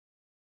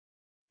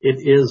It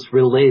is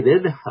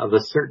related of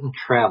a certain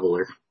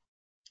traveler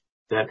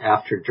that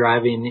after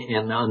driving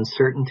in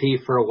uncertainty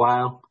for a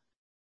while,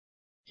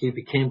 he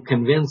became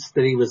convinced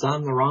that he was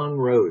on the wrong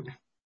road.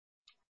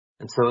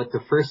 And so at the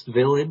first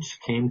village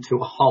came to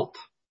a halt.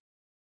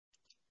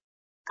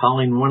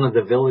 Calling one of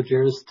the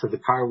villagers to the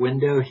car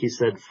window, he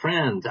said,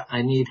 "Friend,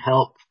 I need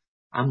help.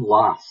 I'm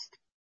lost."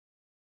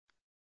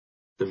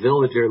 The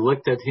villager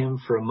looked at him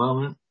for a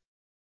moment.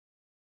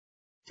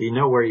 "Do you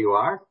know where you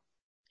are?"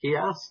 he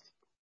asked.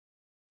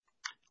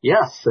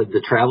 "Yes," said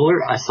the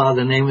traveler. "I saw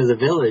the name of the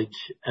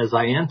village as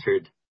I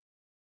entered."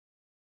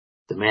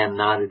 The man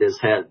nodded his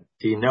head.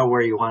 "Do you know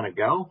where you want to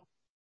go?"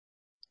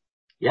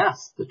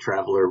 "Yes," the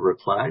traveler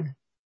replied,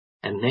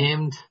 and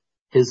named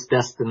his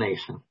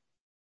destination.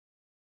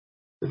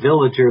 The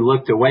villager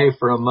looked away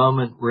for a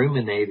moment,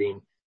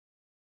 ruminating.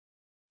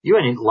 "You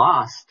ain't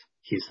lost,"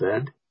 he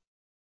said.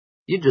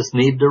 "You just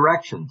need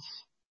directions."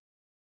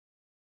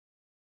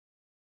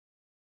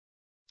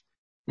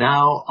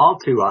 Now, all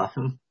too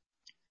often,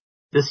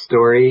 this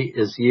story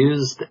is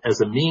used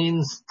as a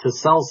means to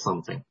sell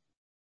something.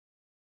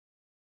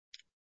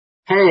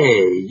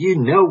 Hey, you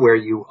know where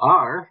you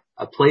are,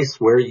 a place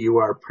where you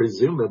are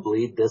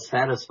presumably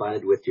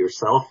dissatisfied with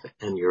yourself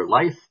and your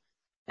life,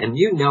 and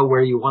you know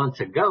where you want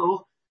to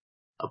go,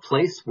 a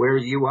place where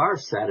you are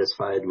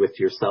satisfied with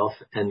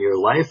yourself and your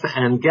life,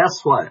 and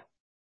guess what?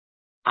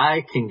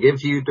 I can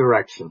give you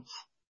directions.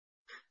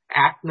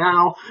 Act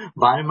now,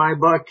 buy my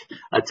book,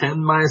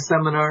 attend my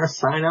seminar,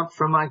 sign up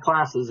for my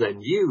classes,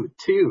 and you,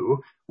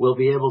 too, will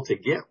be able to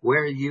get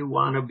where you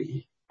want to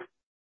be.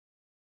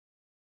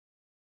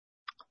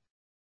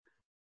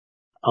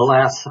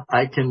 Alas,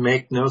 I can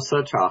make no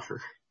such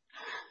offer.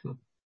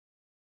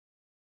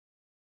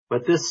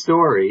 But this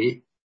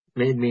story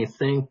made me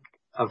think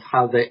of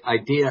how the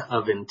idea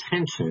of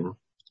intention,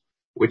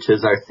 which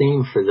is our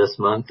theme for this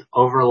month,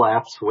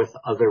 overlaps with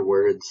other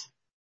words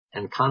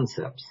and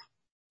concepts.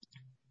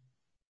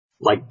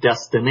 Like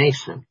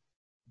destination,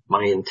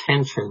 my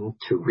intention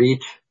to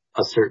reach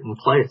a certain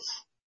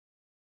place.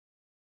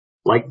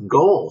 Like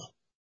goal,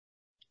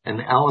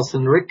 and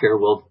Allison Ricker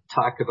will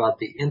talk about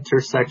the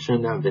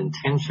intersection of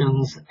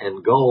intentions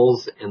and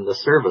goals in the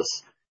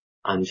service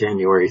on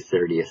January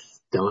 30th.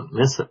 Don't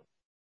miss it.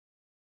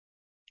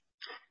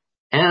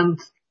 And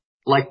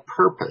like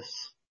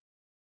purpose,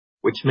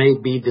 which may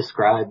be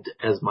described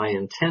as my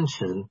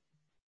intention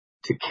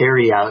to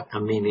carry out a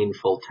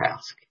meaningful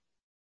task.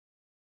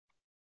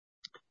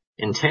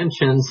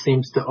 Intention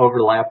seems to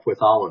overlap with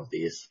all of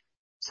these,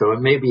 so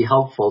it may be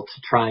helpful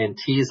to try and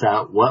tease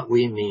out what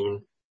we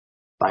mean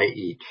by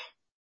each.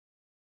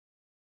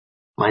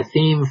 My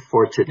theme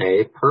for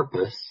today,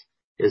 purpose,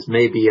 is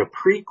maybe a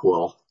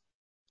prequel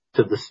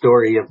to the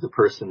story of the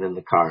person in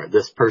the car,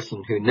 this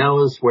person who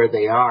knows where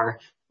they are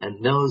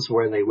and knows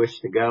where they wish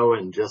to go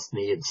and just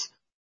needs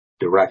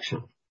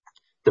direction.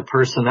 The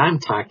person I'm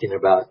talking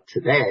about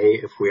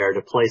today, if we are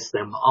to place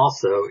them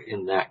also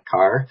in that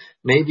car,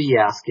 may be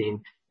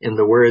asking, in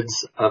the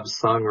words of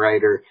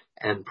songwriter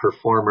and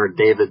performer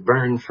David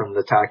Byrne from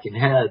the Talking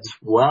Heads,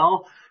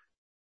 well,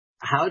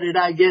 how did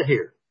I get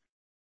here?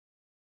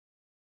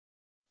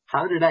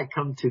 How did I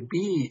come to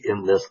be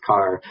in this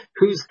car?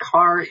 Whose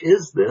car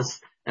is this?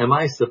 Am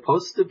I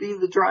supposed to be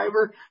the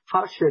driver?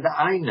 How should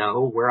I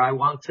know where I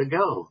want to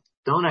go?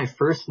 Don't I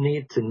first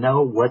need to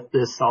know what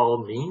this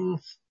all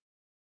means?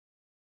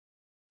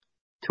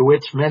 To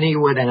which many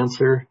would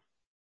answer,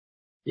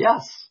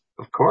 yes,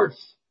 of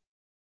course.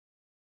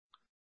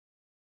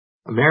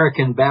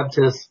 American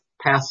Baptist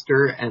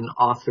pastor and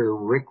author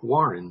Rick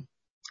Warren,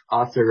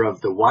 author of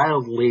the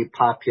wildly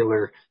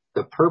popular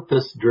The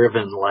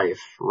Purpose-Driven Life,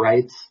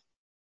 writes,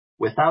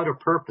 "Without a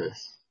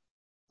purpose,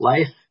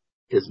 life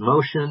is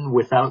motion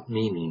without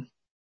meaning,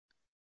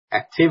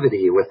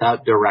 activity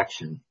without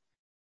direction,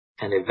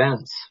 and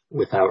events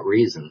without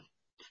reason.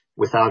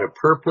 Without a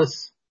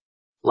purpose,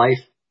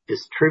 life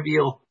is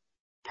trivial,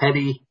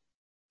 petty,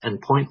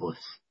 and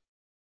pointless."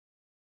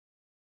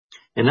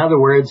 In other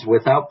words,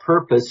 without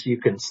purpose,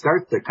 you can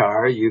start the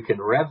car, you can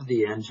rev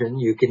the engine,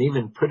 you can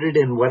even put it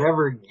in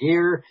whatever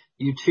gear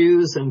you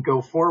choose and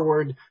go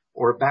forward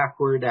or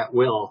backward at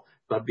will.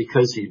 But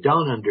because you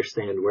don't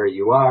understand where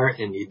you are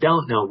and you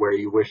don't know where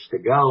you wish to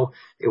go,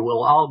 it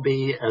will all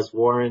be, as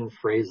Warren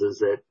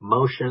phrases it,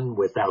 motion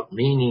without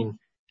meaning,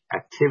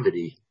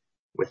 activity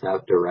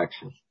without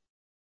direction.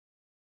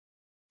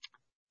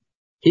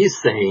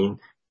 He's saying,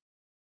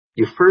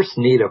 you first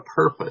need a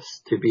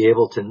purpose to be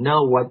able to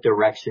know what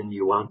direction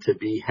you want to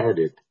be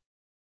headed.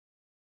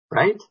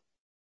 Right?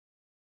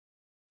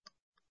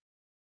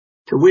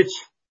 To which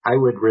I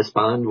would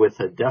respond with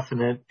a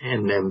definite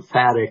and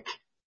emphatic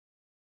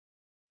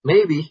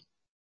maybe.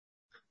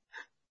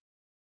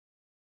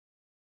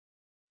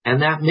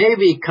 And that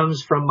maybe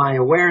comes from my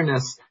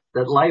awareness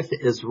that life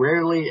is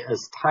rarely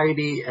as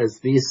tidy as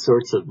these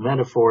sorts of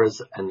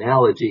metaphors,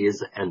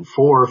 analogies, and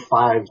 4,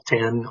 5,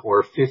 10,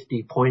 or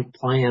 50-point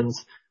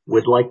plans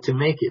would like to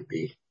make it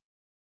be.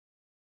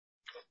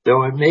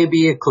 Though it may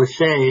be a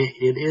cliche,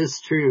 it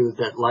is true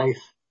that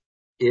life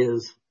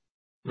is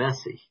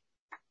messy.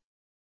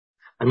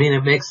 I mean,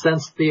 it makes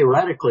sense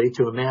theoretically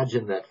to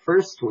imagine that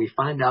first we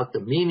find out the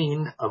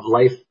meaning of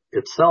life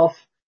itself,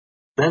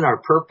 then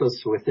our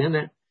purpose within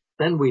it,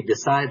 then we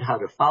decide how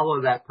to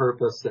follow that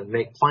purpose and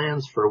make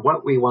plans for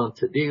what we want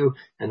to do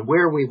and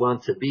where we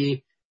want to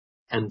be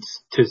and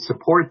to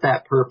support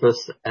that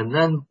purpose, and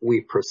then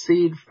we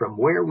proceed from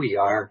where we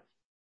are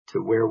to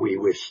where we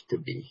wish to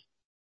be.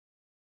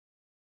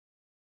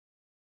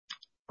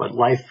 But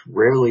life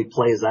rarely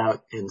plays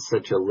out in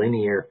such a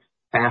linear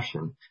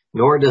fashion,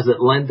 nor does it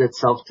lend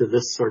itself to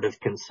this sort of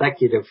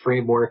consecutive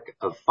framework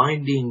of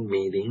finding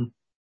meaning,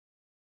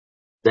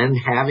 then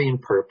having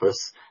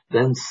purpose,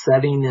 then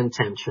setting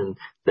intention,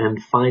 then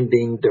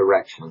finding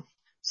direction.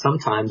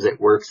 Sometimes it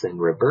works in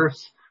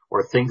reverse,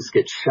 or things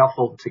get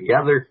shuffled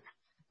together,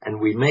 and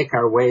we make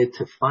our way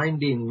to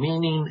finding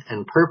meaning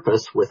and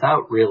purpose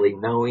without really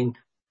knowing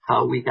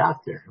how we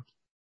got there.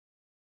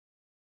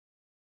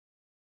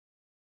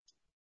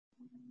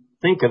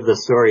 Think of the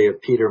story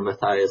of Peter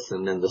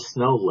Matthiessen and the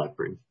snow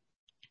leopard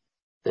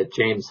that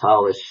James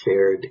Hollis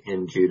shared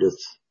in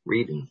Judith's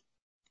reading.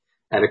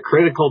 At a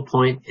critical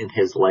point in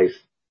his life,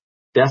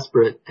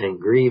 desperate and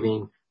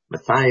grieving,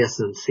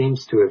 Matthiessen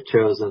seems to have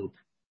chosen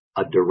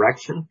a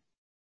direction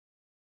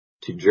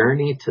to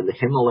journey to the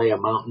Himalaya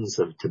mountains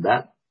of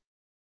Tibet,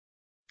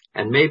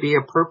 and maybe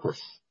a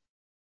purpose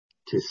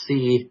to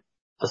see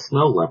a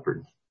snow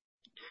leopard,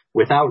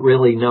 without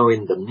really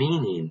knowing the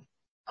meaning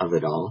of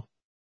it all,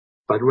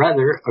 but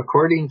rather,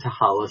 according to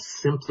Hollis,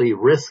 simply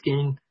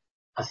risking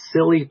a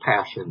silly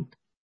passion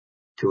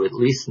to at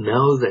least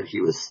know that he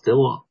was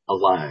still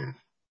alive.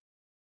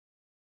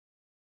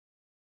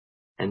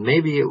 And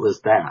maybe it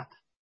was that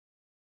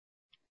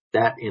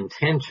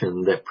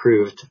intention that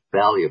proved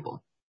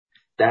valuable.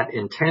 That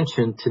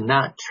intention to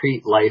not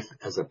treat life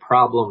as a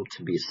problem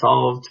to be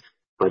solved,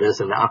 but as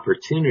an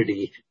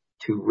opportunity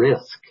to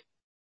risk.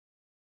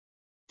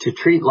 To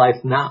treat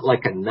life not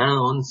like a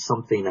noun,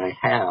 something I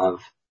have,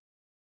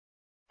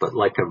 but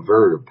like a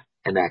verb,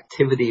 an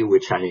activity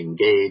which I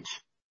engage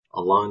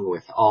along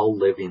with all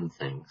living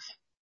things.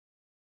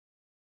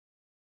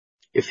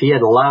 If he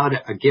had allowed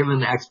a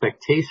given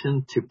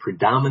expectation to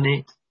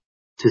predominate,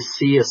 to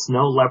see a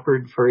snow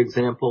leopard, for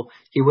example,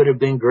 he would have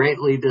been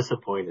greatly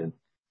disappointed.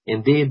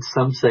 Indeed,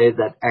 some say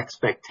that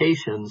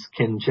expectations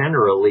can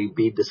generally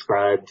be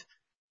described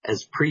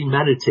as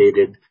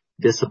premeditated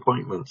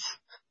disappointments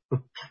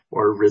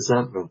or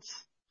resentments.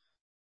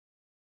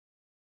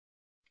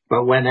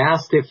 But when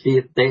asked if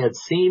they had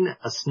seen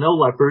a snow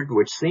leopard,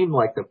 which seemed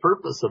like the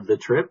purpose of the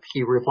trip,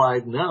 he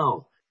replied,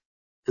 "No.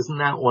 Isn't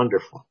that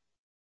wonderful?"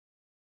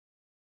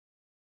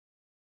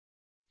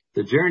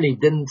 The journey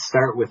didn't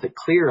start with a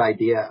clear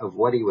idea of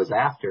what he was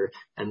after,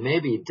 and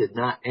maybe did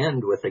not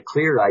end with a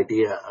clear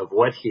idea of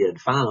what he had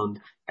found,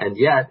 and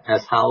yet,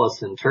 as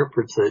Hollis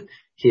interprets it,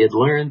 he had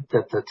learned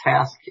that the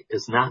task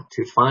is not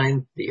to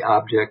find the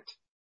object,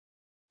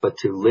 but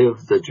to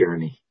live the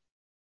journey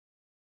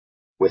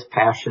with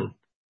passion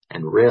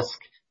and risk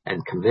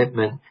and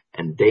commitment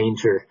and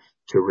danger,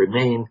 to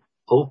remain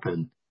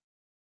open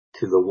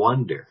to the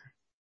wonder.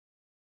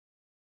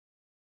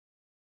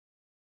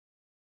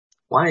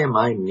 Why am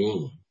I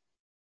me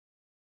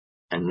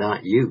and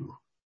not you?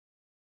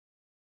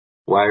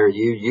 Why are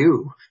you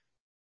you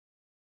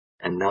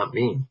and not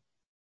me?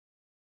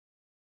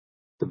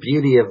 The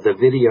beauty of the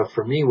video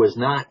for me was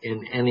not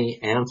in any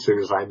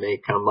answers I may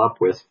come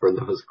up with for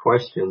those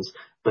questions,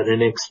 but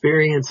in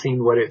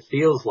experiencing what it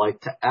feels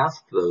like to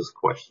ask those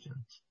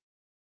questions.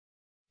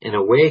 In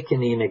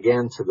awakening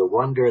again to the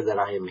wonder that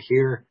I am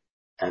here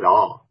at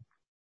all.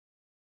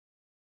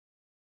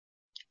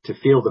 To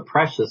feel the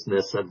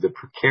preciousness of the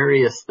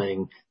precarious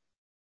thing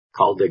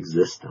called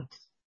existence.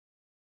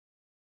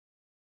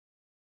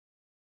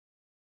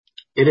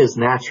 It is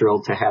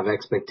natural to have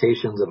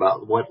expectations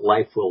about what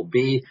life will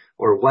be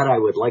or what I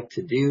would like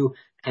to do,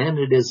 and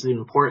it is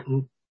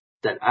important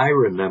that I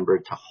remember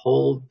to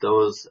hold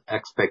those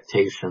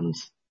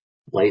expectations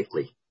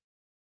lightly.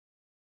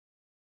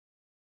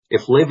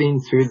 If living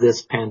through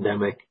this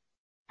pandemic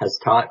has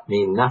taught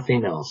me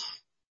nothing else,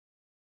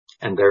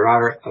 and there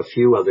are a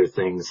few other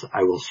things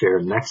I will share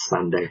next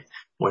Sunday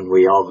when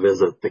we all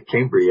visit the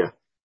Cambria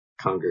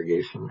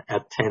congregation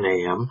at 10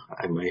 a.m.,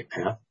 I might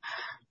add.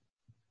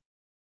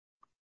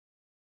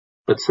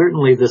 But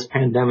certainly this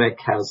pandemic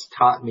has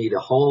taught me to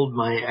hold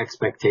my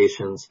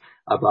expectations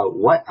about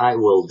what I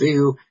will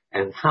do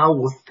and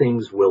how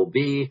things will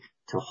be,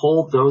 to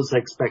hold those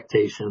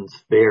expectations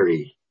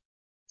very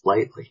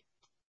lightly.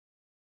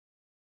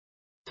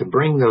 To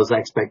bring those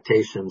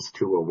expectations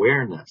to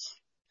awareness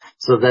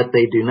so that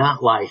they do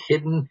not lie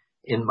hidden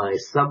in my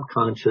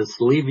subconscious,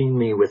 leaving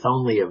me with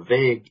only a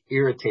vague,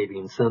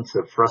 irritating sense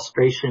of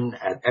frustration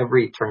at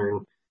every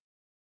turn,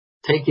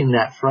 taking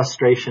that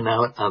frustration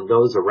out on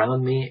those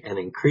around me and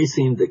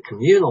increasing the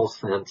communal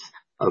sense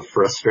of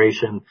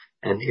frustration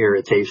and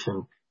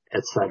irritation,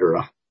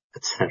 etc.,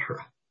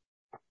 etc.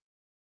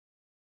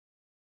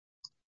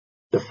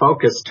 The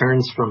focus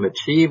turns from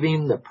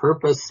achieving the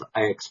purpose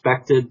I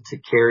expected to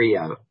carry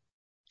out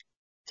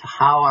to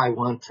how I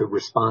want to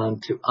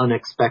respond to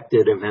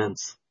unexpected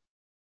events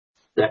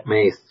that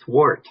may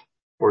thwart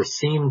or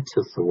seem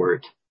to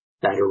thwart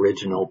that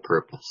original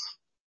purpose.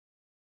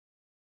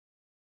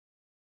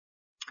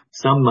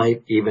 Some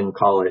might even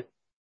call it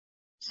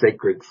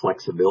sacred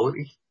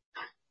flexibility.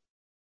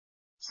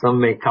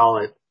 Some may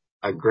call it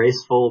a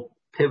graceful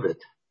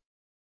pivot.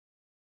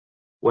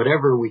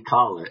 Whatever we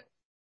call it,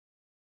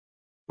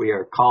 we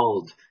are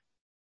called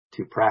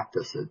to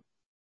practice it.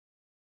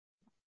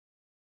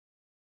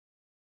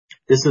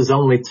 This is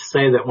only to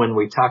say that when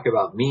we talk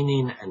about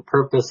meaning and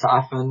purpose,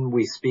 often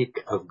we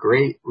speak of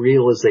great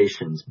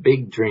realizations,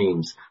 big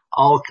dreams,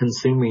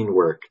 all-consuming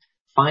work,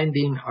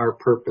 finding our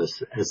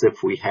purpose as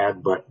if we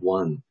had but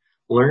one,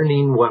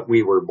 learning what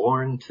we were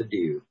born to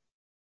do.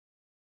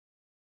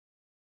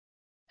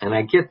 And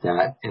I get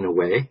that in a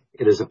way.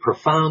 It is a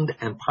profound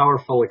and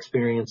powerful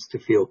experience to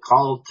feel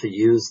called to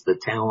use the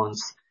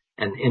talents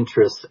and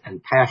interests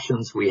and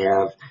passions we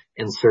have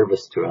in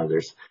service to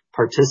others,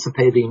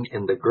 participating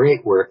in the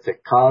great work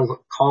that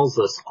calls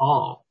us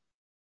all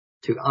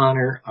to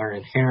honor our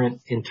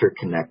inherent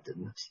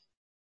interconnectedness.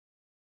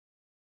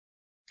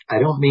 I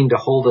don't mean to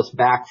hold us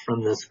back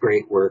from this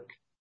great work,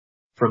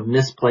 from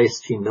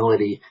misplaced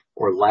humility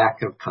or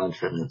lack of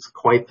confidence.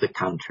 Quite the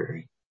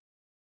contrary.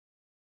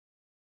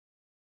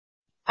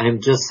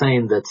 I'm just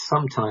saying that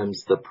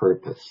sometimes the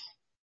purpose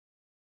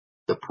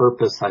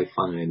I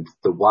find,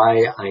 the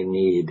why I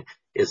need,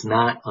 is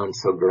not on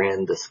so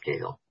grand a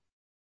scale.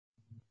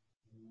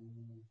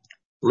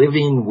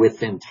 Living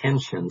with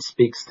intention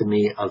speaks to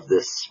me of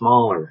this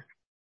smaller,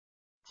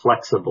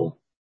 flexible,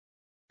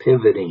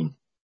 pivoting,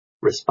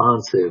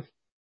 responsive,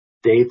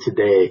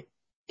 day-to-day,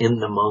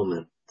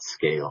 in-the-moment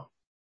scale.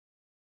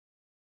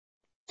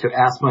 To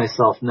ask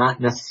myself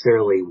not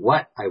necessarily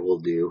what I will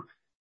do,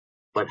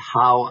 but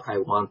how I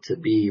want to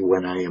be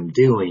when I am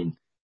doing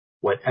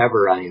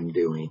whatever I am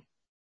doing,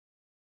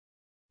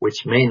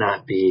 which may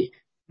not be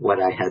what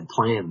I had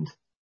planned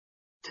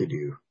to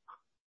do.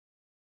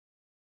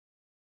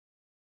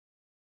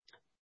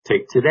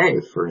 Take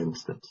today, for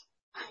instance.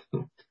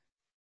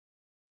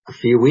 A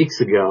few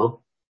weeks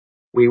ago,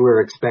 we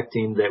were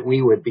expecting that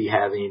we would be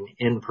having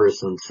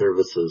in-person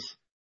services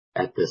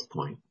at this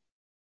point.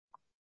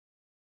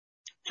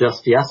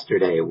 Just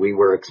yesterday, we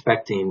were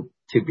expecting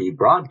to be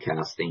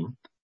broadcasting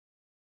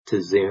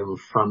to Zoom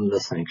from the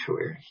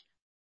sanctuary.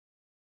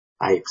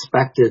 I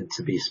expected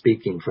to be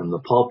speaking from the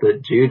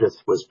pulpit. Judith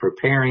was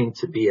preparing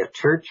to be at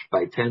church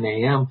by 10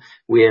 a.m.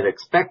 We had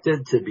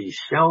expected to be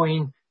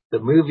showing the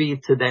movie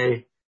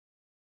today,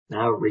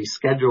 now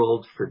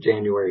rescheduled for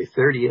January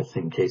 30th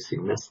in case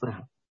you missed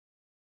that.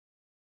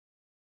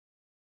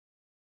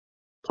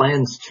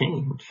 Plans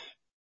change.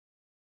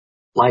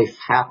 Life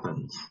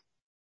happens.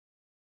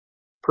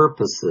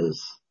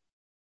 Purposes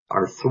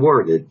are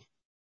thwarted.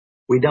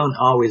 We don't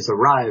always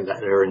arrive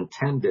at our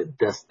intended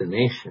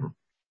destination,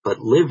 but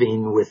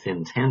living with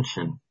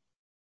intention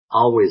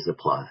always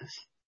applies.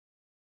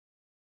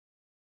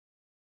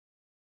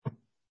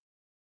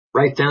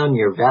 Write down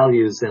your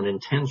values and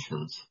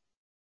intentions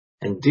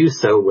and do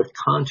so with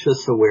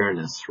conscious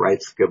awareness,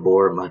 writes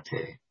Gabor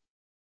Mate.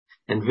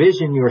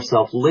 Envision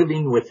yourself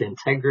living with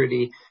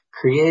integrity,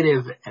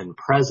 creative and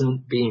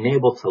present, being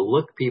able to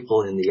look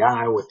people in the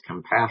eye with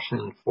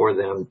compassion for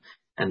them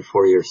and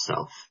for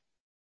yourself.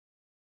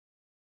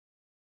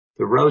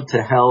 The road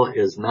to hell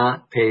is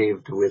not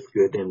paved with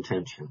good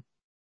intention.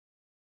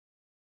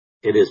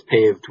 It is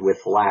paved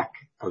with lack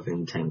of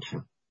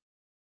intention.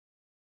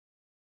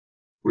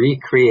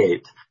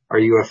 Recreate. Are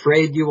you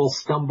afraid you will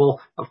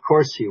stumble? Of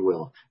course you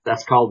will.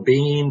 That's called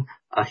being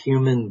a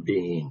human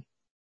being.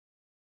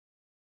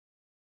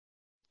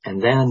 And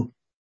then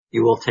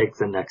you will take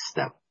the next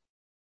step.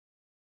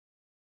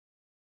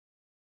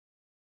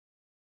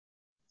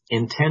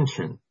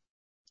 Intention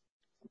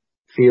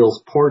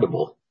feels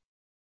portable,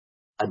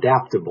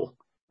 adaptable,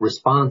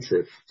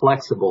 responsive,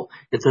 flexible.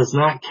 It does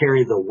not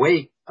carry the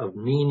weight of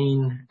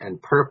meaning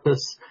and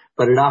purpose,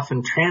 but it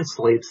often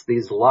translates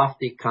these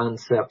lofty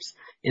concepts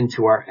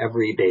into our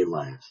everyday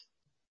lives.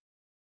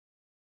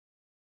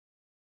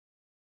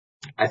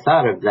 I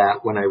thought of that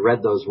when I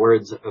read those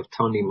words of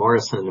Toni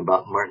Morrison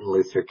about Martin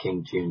Luther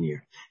King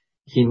Jr.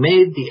 He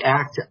made the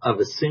act of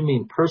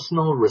assuming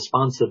personal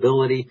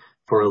responsibility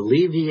for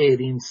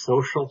alleviating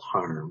social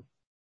harm.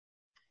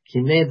 He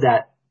made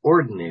that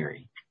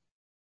ordinary,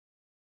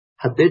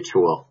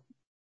 habitual,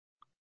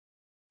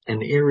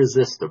 and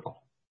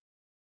irresistible.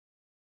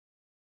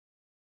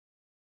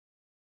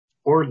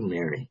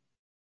 Ordinary,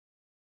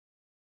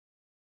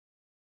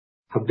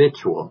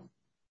 habitual,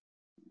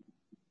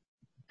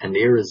 and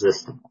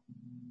irresistible.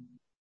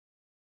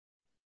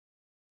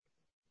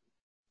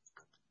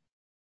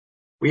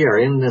 We are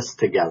in this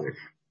together.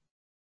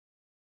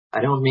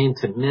 I don't mean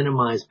to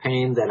minimize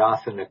pain that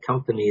often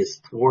accompanies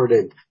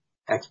thwarted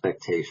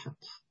expectations.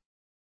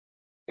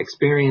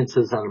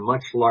 Experiences on a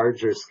much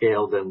larger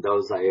scale than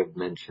those I have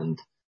mentioned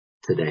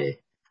today.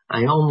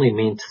 I only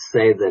mean to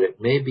say that it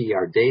may be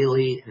our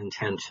daily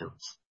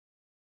intentions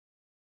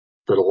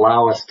that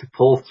allow us to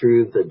pull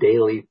through the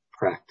daily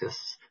practice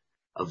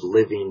of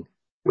living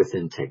with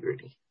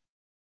integrity.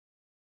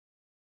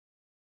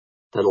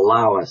 that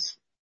allow us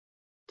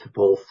to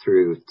pull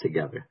through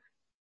together.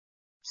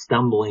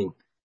 Stumbling,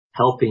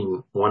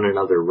 helping one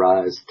another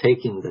rise,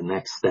 taking the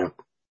next step,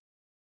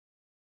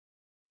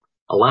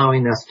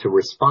 allowing us to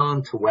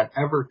respond to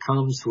whatever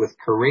comes with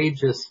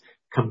courageous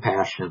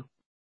compassion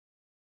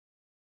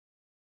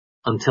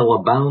until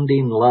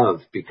abounding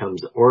love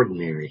becomes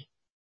ordinary,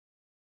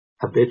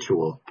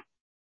 habitual,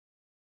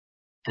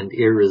 and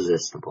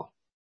irresistible.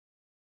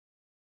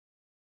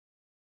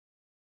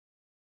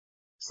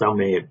 So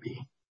may it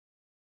be.